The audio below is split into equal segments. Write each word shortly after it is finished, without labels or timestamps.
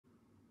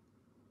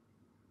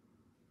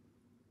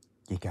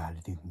You gotta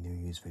do the New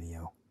Year's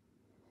video.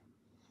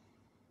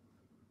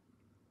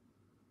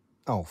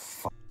 Oh,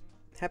 fuck.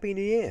 Happy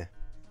New Year!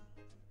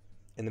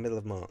 In the middle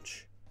of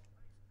March.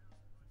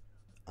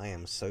 I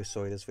am so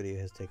sorry this video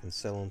has taken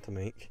so long to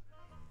make.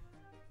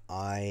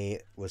 I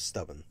was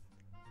stubborn.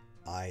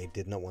 I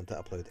did not want to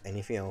upload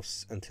anything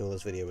else until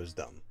this video was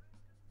done,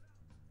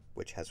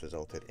 which has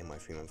resulted in my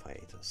 3-month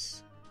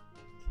hiatus.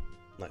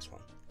 Nice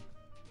one.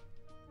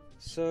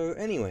 So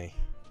anyway,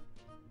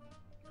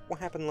 what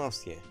happened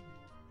last year?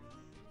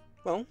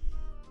 Well,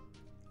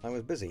 I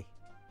was busy.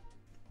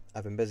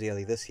 I've been busy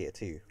early this year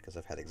too, because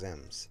I've had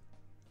exams,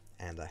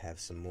 and I have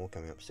some more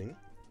coming up soon,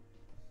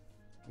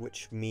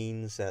 which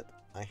means that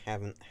I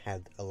haven't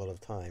had a lot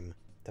of time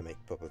to make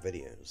proper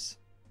videos.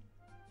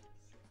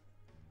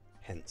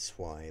 Hence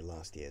why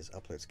last year's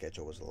upload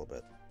schedule was a little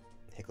bit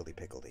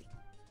higgledy-piggledy.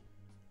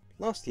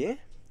 Last year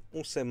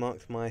also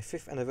marked my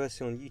 5th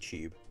anniversary on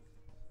YouTube.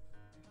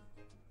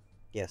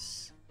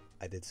 Yes,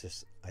 I did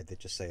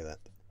just say that.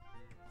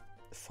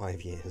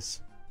 5 years.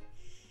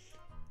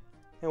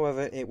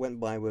 However, it went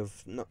by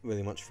with not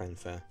really much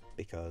fanfare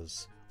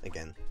because,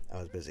 again, I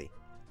was busy.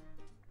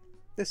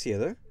 This year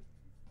though,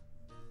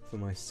 for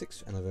my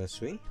 6th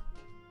anniversary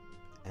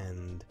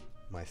and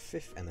my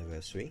 5th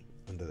anniversary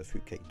under the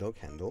Fruitcake Dog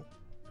handle,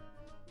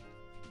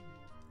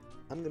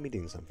 I'm going to be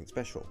doing something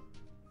special,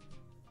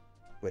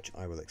 which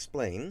I will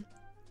explain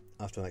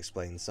after I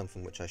explain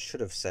something which I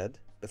should have said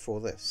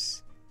before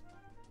this.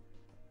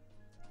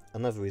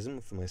 Another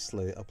reason for my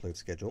slow upload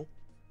schedule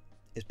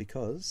is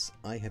because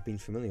I have been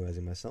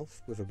familiarising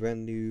myself with a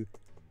brand new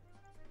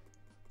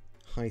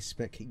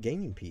high-spec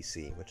gaming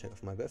PC which I got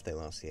for my birthday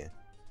last year.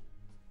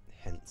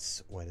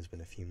 Hence why there's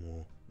been a few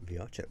more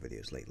VR chat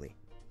videos lately.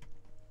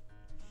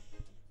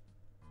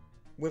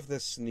 With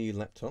this new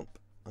laptop,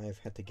 I've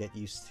had to get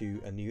used to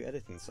a new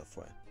editing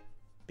software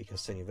because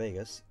Sony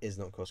Vegas is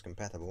not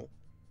cross-compatible,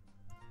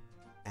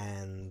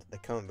 and the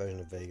current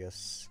version of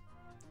Vegas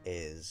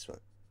is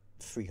what,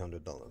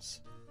 $300.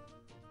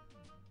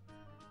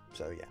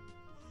 So yeah,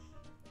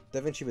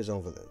 DaVinci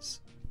Resolve it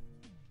is.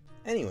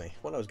 Anyway,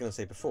 what I was going to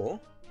say before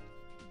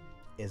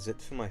is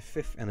that for my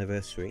 5th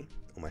anniversary,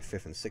 or my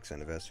 5th and 6th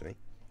anniversary,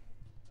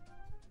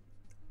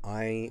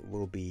 I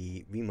will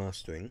be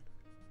remastering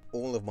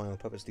all of my old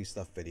Puppets Do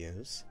Stuff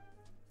videos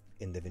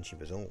in DaVinci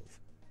Resolve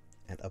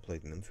and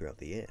uploading them throughout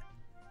the year.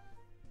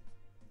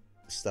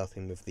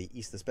 Starting with the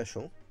Easter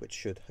special, which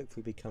should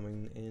hopefully be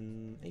coming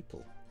in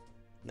April,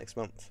 next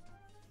month.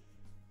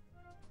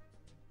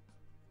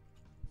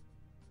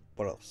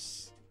 What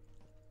else?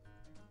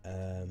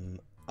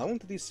 I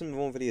want to do some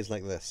more videos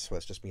like this, where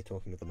it's just me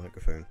talking with the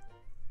microphone.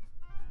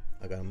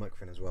 I got a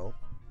microphone as well,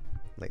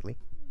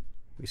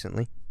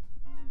 recently.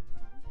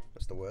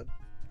 That's the word.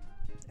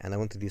 And I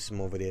want to do some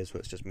more videos where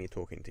it's just me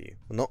talking to you.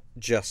 Well, not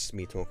just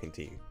me talking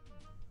to you.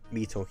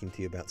 Me talking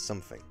to you about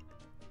something.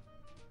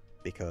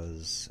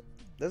 Because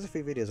there's a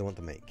few videos I want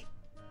to make.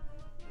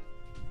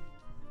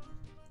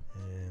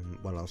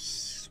 What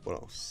else? What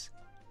else?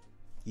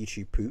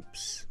 YouTube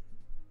poops.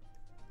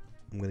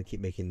 I'm going to keep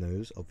making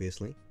those,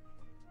 obviously.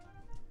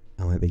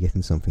 I might be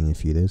getting something in a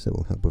few days that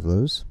will help with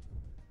those.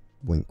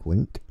 Wink,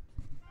 wink.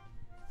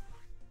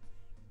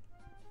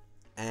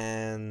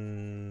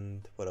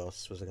 And what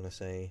else was I going to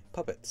say?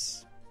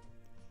 Puppets.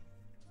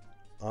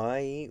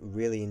 I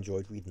really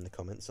enjoyed reading the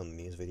comments on the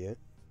news video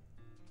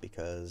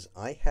because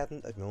I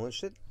hadn't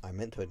acknowledged it. I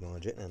meant to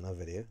acknowledge it in another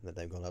video that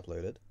they've got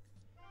uploaded.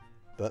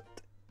 But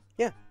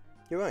yeah,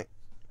 you're right.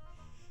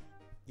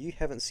 You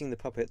haven't seen the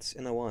puppets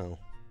in a while,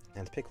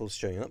 and Pickles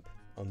showing up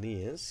on New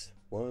Year's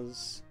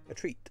was a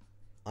treat.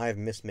 I have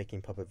missed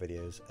making puppet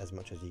videos as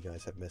much as you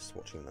guys have missed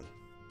watching them,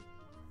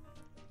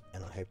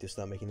 and I hope to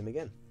start making them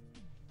again.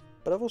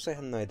 But I've also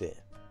had an idea.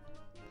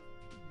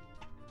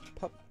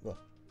 Well,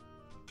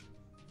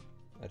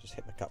 I just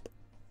hit my cup.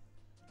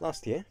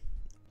 Last year,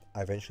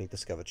 I eventually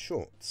discovered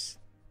shorts,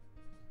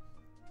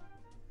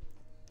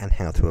 and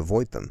how to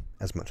avoid them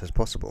as much as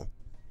possible.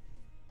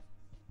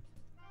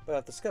 But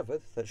I've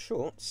discovered that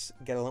shorts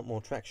get a lot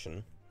more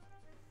traction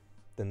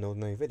than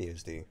ordinary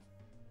videos do.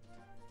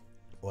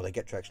 Or they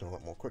get traction a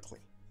lot more quickly.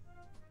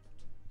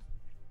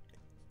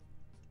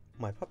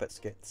 My puppet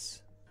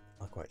skits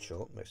are quite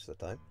short most of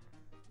the time.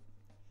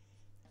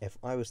 If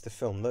I was to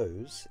film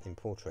those in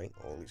portrait,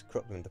 or at least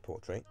crop them into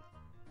portrait,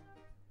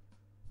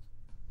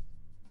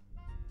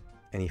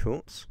 any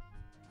thoughts?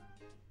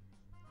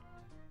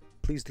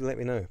 Please do let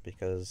me know,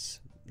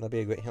 because that'd be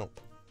a great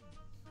help.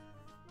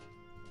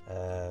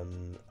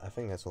 I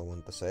think that's all I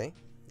wanted to say.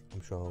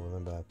 I'm sure I'll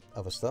remember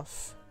other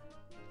stuff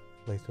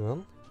later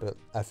on, but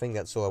I think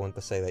that's all I want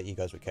to say that you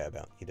guys would care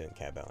about. You don't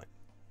care about like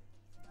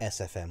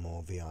SFM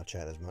or VR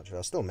chat as much.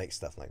 I'll still make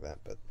stuff like that,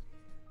 but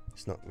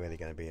it's not really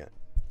going to be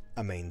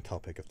a main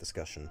topic of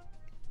discussion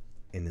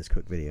in this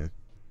quick video,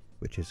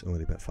 which is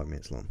already about 5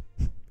 minutes long.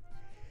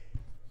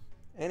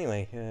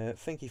 Anyway,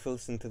 thank you for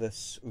listening to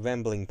this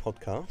rambling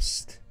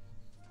podcast.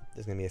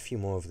 There's going to be a few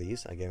more of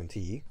these, I guarantee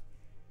you.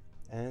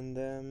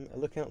 And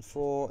look out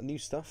for new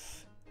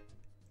stuff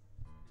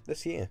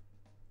this year.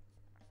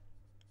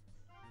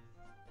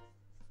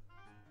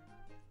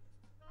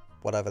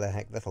 whatever the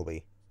heck that'll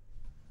be.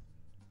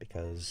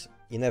 Because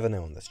you never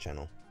know on this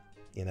channel.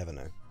 You never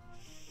know.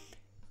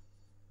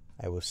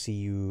 I will see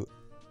you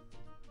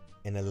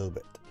in a little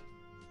bit.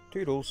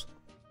 Toodles!